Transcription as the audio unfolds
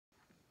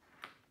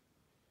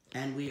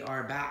And we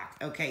are back.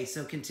 Okay,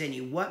 so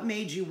continue. What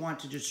made you want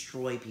to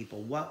destroy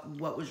people?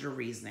 What was your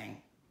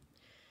reasoning?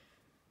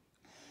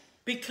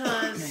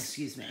 Because...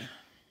 Excuse me.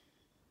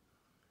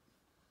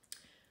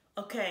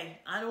 Okay,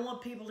 I don't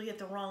want people to get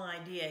the wrong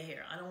idea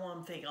here. I don't want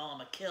them to think, oh,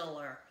 I'm a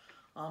killer.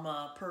 I'm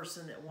a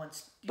person that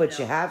wants... But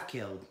you have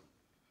killed.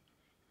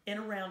 In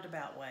a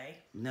roundabout way.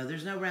 No,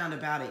 there's no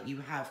roundabout it.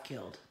 You have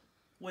killed.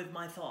 With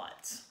my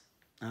thoughts.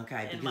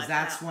 Okay, because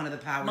that's one of the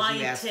powers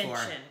you asked for. My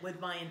intention, with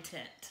my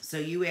intent. So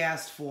you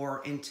asked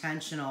for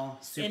intentional,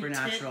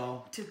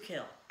 supernatural... Intent to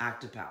kill.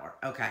 Act of power.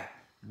 Okay,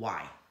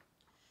 why?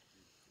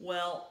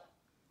 Well,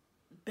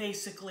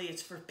 basically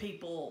it's for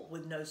people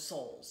with no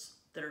souls.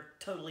 That are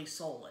totally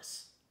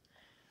soulless.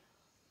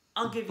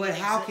 I'll give you But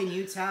how can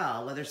you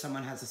tell whether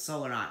someone has a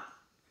soul or not?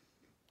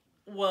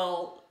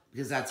 Well...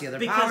 Because that's the other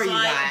power you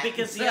got.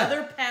 Because the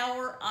other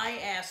power I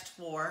asked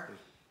for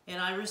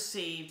and I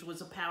received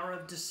was a power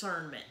of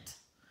discernment.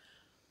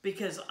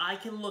 Because I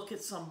can look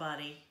at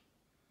somebody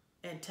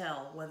and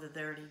tell whether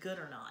they're any good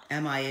or not.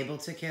 Am I able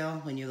to kill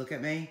when you look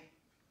at me?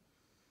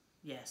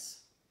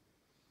 Yes.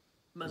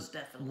 Most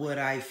definitely. Would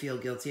I feel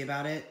guilty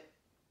about it?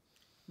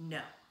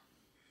 No.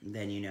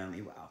 Then you know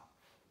me well.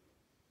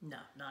 No,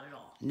 not at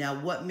all. Now,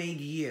 what made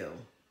you?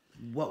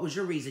 What was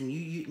your reason?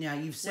 Now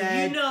you've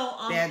said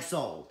bad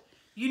soul.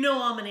 You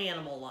know I'm an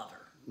animal lover.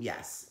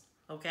 Yes.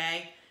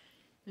 Okay?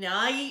 Now,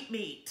 I eat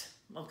meat.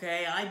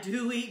 Okay? I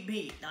do eat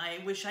meat. I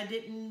wish I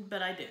didn't,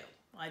 but I do.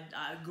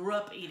 I grew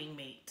up eating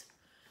meat.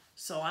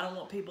 So I don't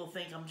want people to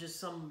think I'm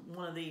just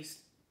one of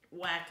these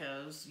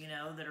wackos, you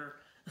know, that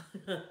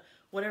are...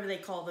 whatever they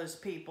call those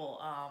people.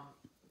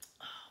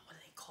 What do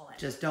they call it?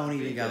 Just don't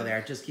even go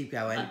there. Just keep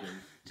going.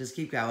 Just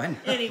keep going.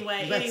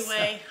 Anyway,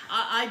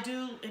 I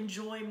do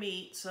enjoy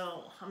meat,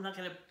 so I'm not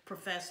going to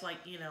profess like,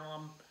 you know,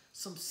 I'm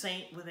some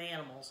saint with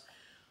animals.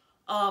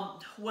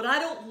 What I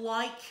don't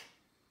like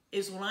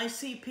is when I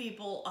see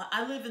people,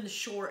 I live in the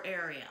shore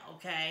area,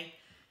 okay?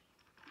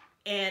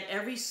 And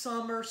every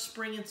summer,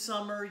 spring and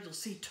summer, you'll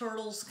see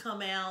turtles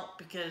come out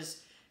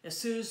because as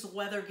soon as the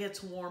weather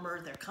gets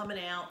warmer, they're coming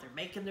out, they're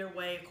making their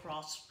way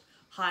across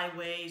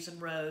highways and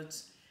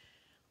roads.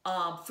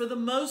 For the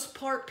most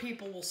part,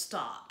 people will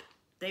stop.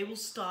 They will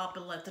stop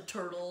and let the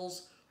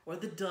turtles or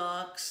the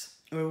ducks.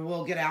 Or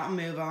we'll get out and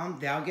move them.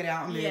 They'll get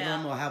out and move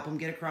them. We'll help them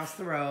get across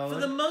the road. For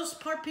the most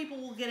part, people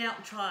will get out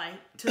and try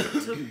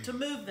to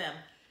move them.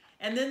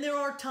 And then there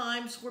are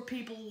times where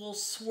people will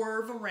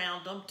swerve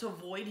around them to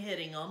avoid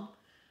hitting them.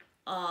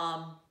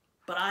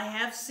 But I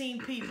have seen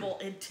people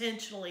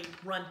intentionally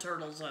run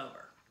turtles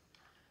over.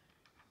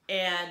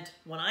 And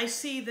when I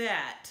see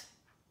that...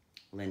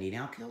 Lindy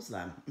now kills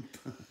them.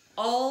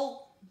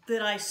 all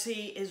that I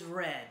see is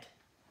red.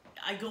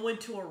 I go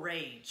into a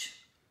rage.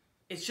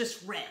 It's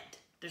just red.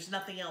 There's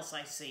nothing else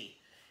I see.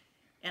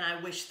 And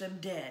I wish them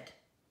dead.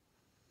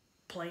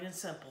 Plain and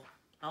simple.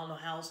 I don't know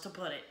how else to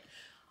put it.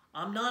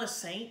 I'm not a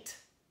saint.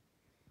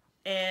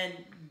 And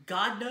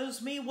God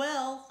knows me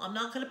well. I'm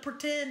not going to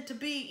pretend to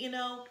be, you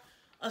know,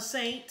 a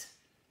saint.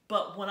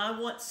 But when I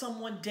want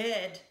someone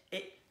dead,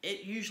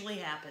 it usually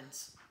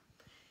happens.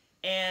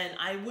 And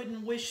I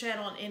wouldn't wish that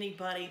on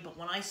anybody, but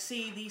when I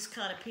see these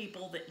kind of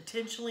people that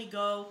intentionally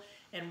go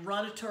and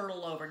run a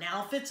turtle over.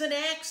 Now, if it's an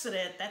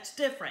accident, that's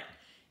different.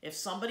 If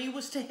somebody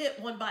was to hit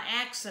one by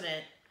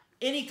accident,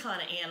 any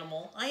kind of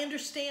animal, I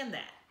understand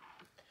that.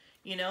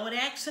 You know, an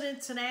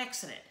accident's an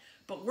accident.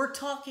 But we're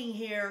talking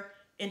here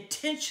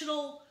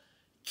intentional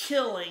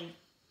killing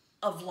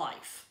of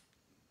life.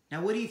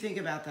 Now, what do you think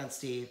about that,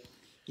 Steve?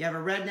 You have a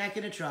redneck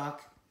in a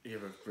truck. You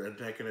have a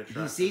redneck in a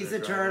truck. He sees the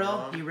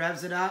turtle. He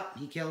revs it up.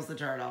 He kills the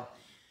turtle.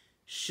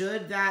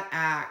 Should that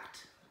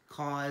act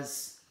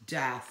cause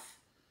death?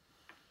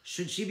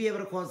 Should she be able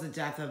to cause the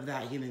death of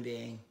that human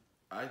being?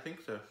 I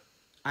think so.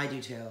 I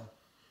do too.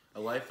 A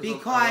life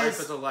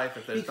is a life.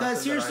 If there's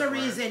because here's the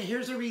reason.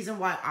 Here's the reason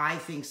why I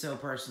think so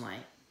personally.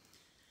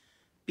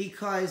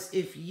 Because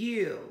if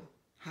you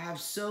have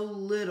so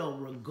little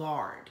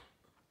regard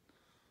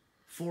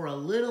for a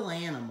little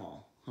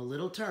animal, a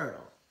little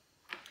turtle,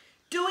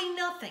 doing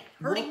nothing,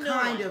 hurting no one.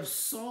 What kind of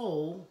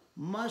soul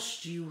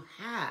must you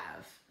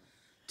have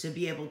to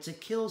be able to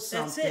kill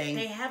something? That's it.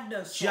 They have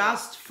no soul.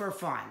 Just for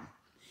fun.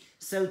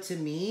 So to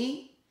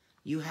me,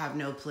 you have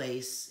no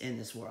place in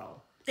this world.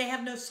 They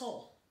have no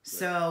soul.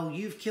 So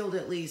you've killed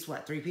at least,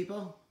 what, 3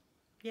 people?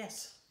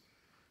 Yes.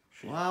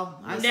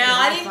 Well, I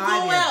didn't go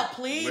out,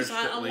 please. Wished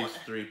at least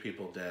 3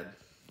 people dead.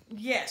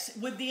 Yes,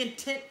 with the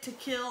intent to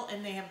kill,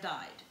 and they have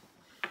died.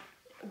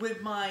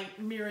 With my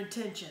mere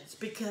intentions,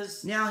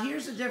 because... Now,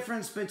 here's the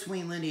difference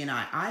between Lindy and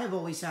I. I have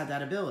always had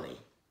that ability.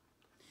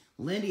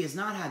 Lindy has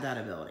not had that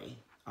ability.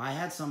 I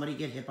had somebody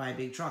get hit by a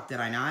big truck, did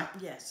I not?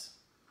 Yes.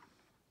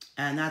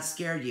 And that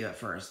scared you at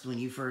first, when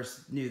you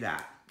first knew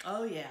that.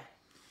 Oh, yeah.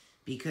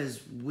 Because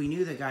we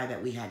knew the guy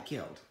that we had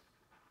killed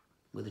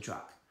with the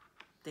truck.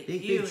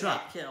 Big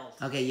truck. Killed.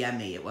 Okay, yeah,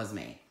 me. It was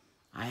me.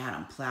 I had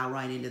him plow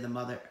right into the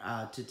mother,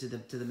 to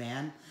the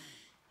man,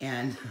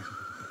 and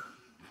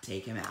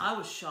take him out. I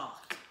was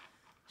shocked.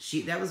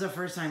 That was the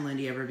first time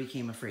Lindy ever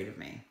became afraid of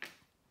me.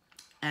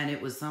 And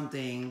it was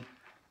something,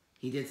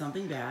 he did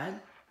something bad,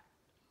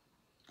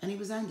 and he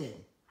was ended.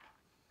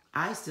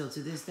 I still,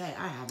 to this day,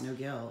 I have no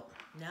guilt.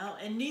 No,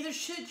 and neither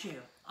should you.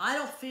 I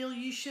don't feel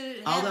you should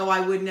have... Although I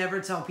would never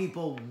tell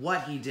people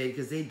what he did,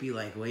 because they'd be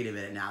like, wait a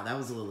minute now, that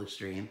was a little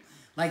extreme.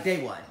 Like they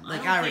would.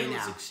 Like I already know. I don't think it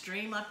was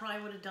extreme. I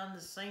probably would have done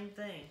the same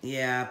thing.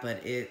 Yeah,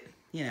 but it,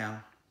 you know,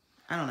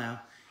 I don't know.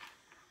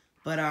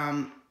 But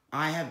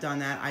I have done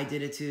that. I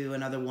did it to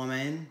another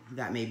woman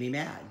that made me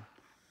mad.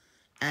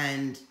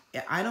 And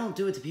I don't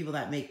do it to people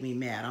that make me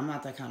mad. I'm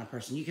not that kind of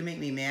person. You can make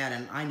me mad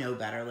and I know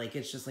better. Like,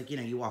 it's just like, you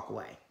know, you walk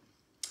away.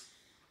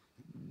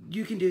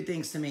 You can do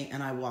things to me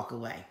and I walk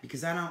away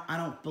because I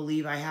don't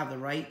believe I have the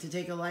right to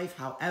take a life.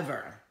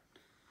 However,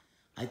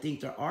 I think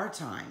there are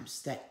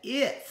times that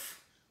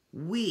if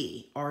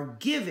we are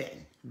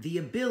given the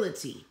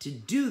ability to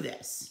do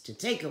this, to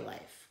take a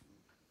life,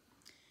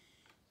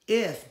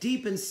 if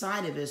deep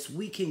inside of us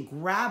we can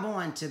grab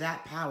on to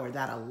that power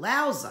that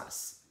allows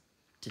us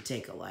to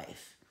take a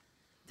life,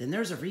 then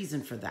there's a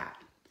reason for that.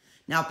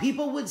 Now,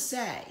 people would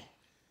say,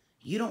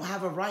 you don't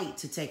have a right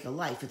to take a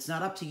life. It's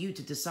not up to you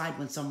to decide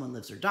when someone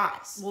lives or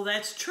dies. Well,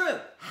 that's true.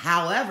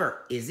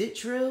 However, is it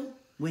true?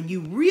 When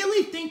you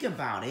really think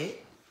about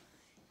it,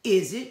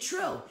 is it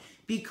true?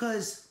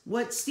 Because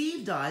what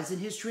Steve does in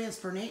his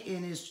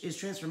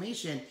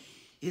transformation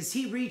is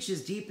he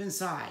reaches deep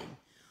inside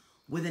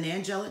with an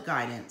angelic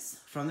guidance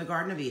from the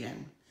Garden of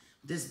Eden,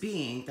 this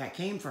being that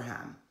came for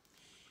him,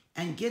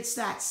 and gets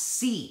that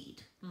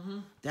seed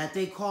that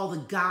they call the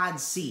God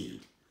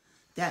seed,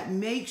 that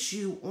makes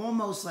you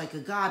almost like a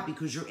God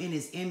because you're in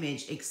his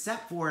image,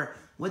 except for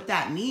what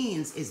that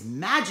means is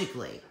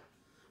magically,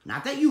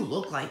 not that you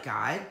look like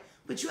God,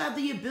 but you have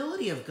the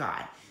ability of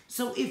God.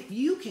 So if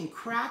you can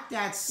crack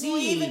that seed...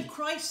 Well, even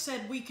Christ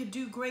said we could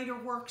do greater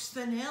works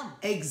than him.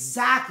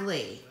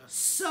 Exactly.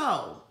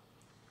 So,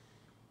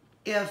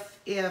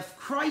 if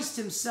Christ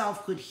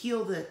himself could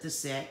heal the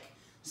sick,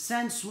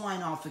 send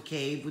swine off a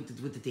cave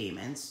with the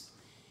demons,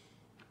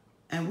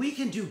 and we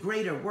can do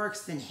greater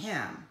works than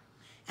him,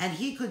 and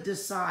he could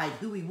decide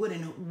who he would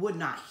and would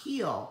not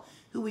heal,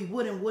 who he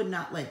would and would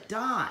not let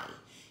die.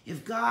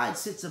 If God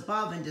sits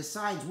above and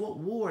decides what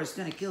war is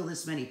going to kill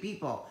this many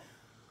people,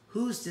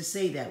 who's to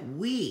say that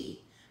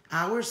we,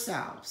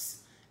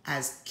 ourselves,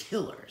 as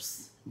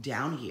killers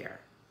down here,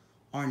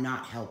 are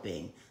not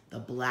helping the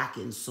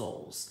blackened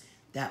souls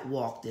that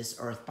walk this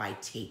earth by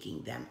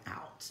taking them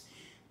out?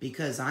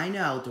 Because I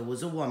know there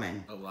was a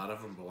woman. A lot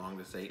of them belong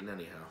to Satan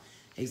anyhow.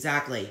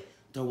 Exactly.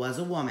 There was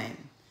a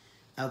woman.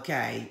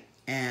 Okay.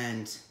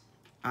 And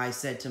I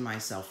said to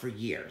myself for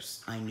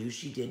years, I knew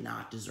she did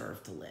not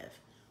deserve to live.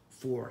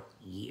 For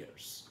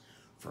years.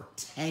 For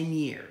 10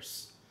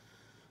 years.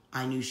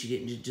 I knew she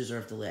didn't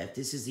deserve to live.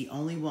 This is the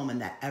only woman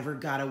that ever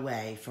got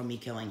away from me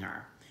killing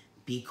her.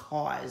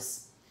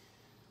 Because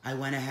I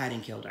went ahead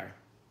and killed her.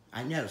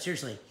 I know,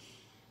 seriously.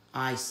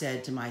 I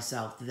said to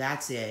myself,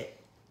 that's it.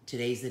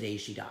 Today's the day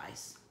she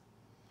dies.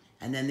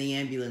 And then the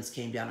ambulance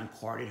came down and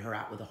carted her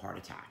out with a heart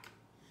attack.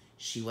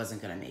 She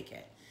wasn't going to make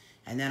it.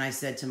 And then I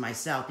said to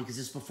myself, because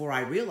this is before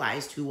I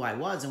realized who I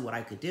was and what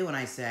I could do, and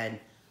I said,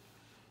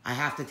 I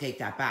have to take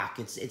that back.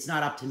 It's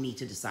not up to me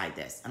to decide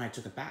this. And I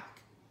took it back.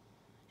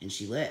 And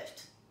she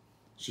lived.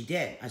 She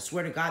did. I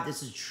swear to God,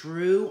 this is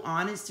true,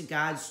 honest to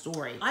God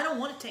story. I don't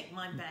want to take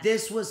mine back.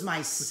 This was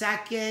my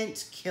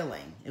second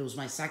killing. It was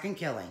my second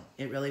killing.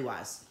 It really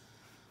was.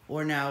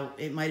 Or no,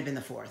 it might have been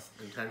the fourth.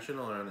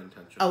 Intentional or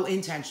unintentional? Oh,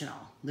 intentional.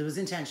 It was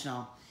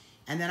intentional.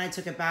 And then I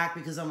took it back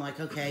because I'm like,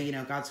 okay, you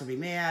know, God's going to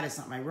be mad. It's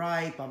not my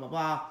right, blah, blah,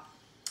 blah.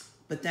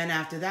 But then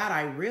after that,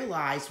 I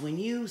realized when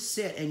you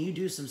sit and you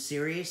do some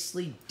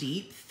seriously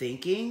deep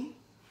thinking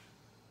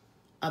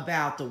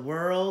about the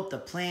world, the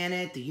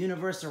planet, the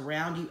universe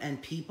around you,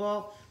 and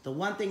people, the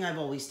one thing I've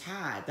always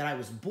had that I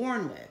was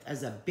born with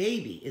as a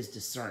baby is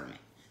discernment.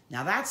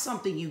 Now, that's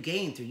something you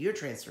gain through your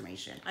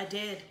transformation. I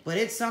did. But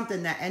it's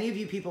something that any of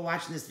you people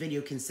watching this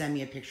video can send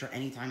me a picture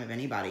anytime of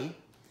anybody,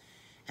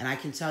 and I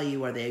can tell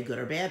you, are they a good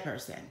or bad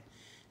person?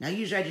 Now,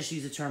 usually I just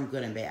use the term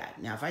good and bad.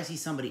 Now, if I see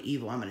somebody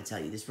evil, I'm going to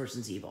tell you, this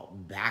person's evil.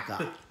 Back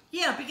up.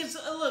 Yeah, because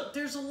look,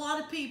 there's a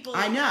lot of people.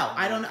 I know.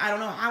 I don't know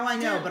how I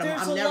know, but I'm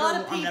never wrong. There's a lot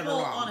of people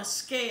on a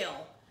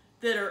scale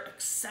that are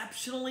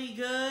exceptionally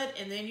good,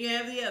 and then you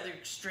have the other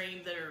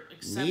extreme that are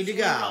exceptionally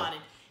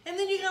rotted. And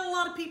then you got a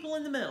lot of people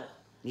in the middle.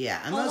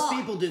 Yeah, and most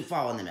people do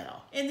fall in the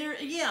middle. And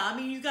I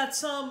mean, you got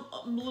some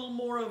a little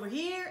more over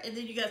here, and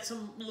then you got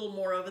some a little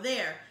more over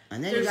there.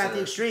 And then you got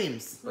the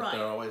extremes. But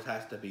there always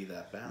has to be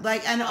that balance.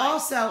 Like, and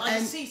also,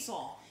 like a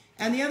seesaw.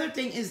 And the other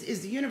thing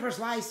is the universe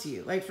lies to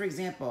you. Like, for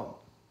example,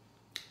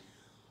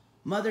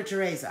 Mother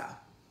Teresa.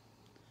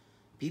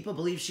 People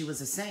believe she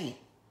was a saint.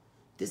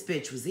 This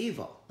bitch was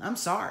evil. I'm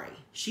sorry.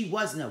 She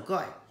was no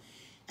good.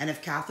 And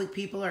if Catholic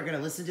people are going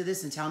to listen to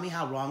this and tell me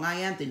how wrong I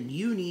am, then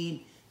you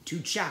need to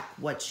check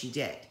what she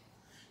did.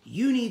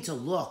 You need to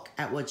look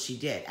at what she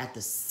did, at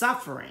the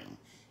suffering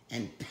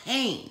and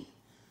pain.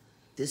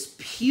 This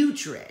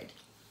putrid.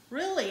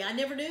 Really? I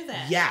never knew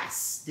that.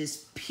 Yes.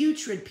 This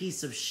putrid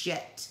piece of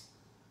shit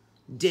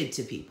did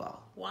to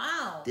people.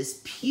 Wow.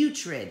 This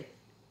putrid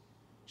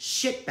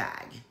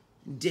shitbag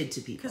did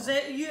to people. Because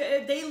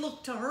they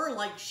look to her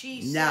like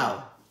she's...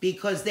 No,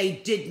 because they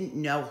didn't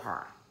know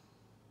her.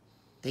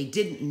 They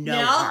didn't know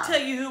her. Now, I'll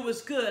tell you who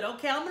was good.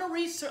 Okay, I'm going to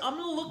research. I'm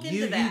going to look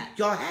into that.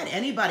 You go ahead.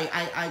 Anybody.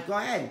 I go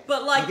ahead.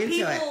 But like Look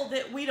into people it.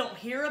 that we don't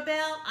hear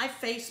about, I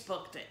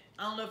Facebooked it.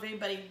 I don't know if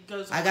anybody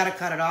goes... I got to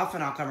cut it off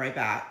and I'll come right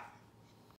back.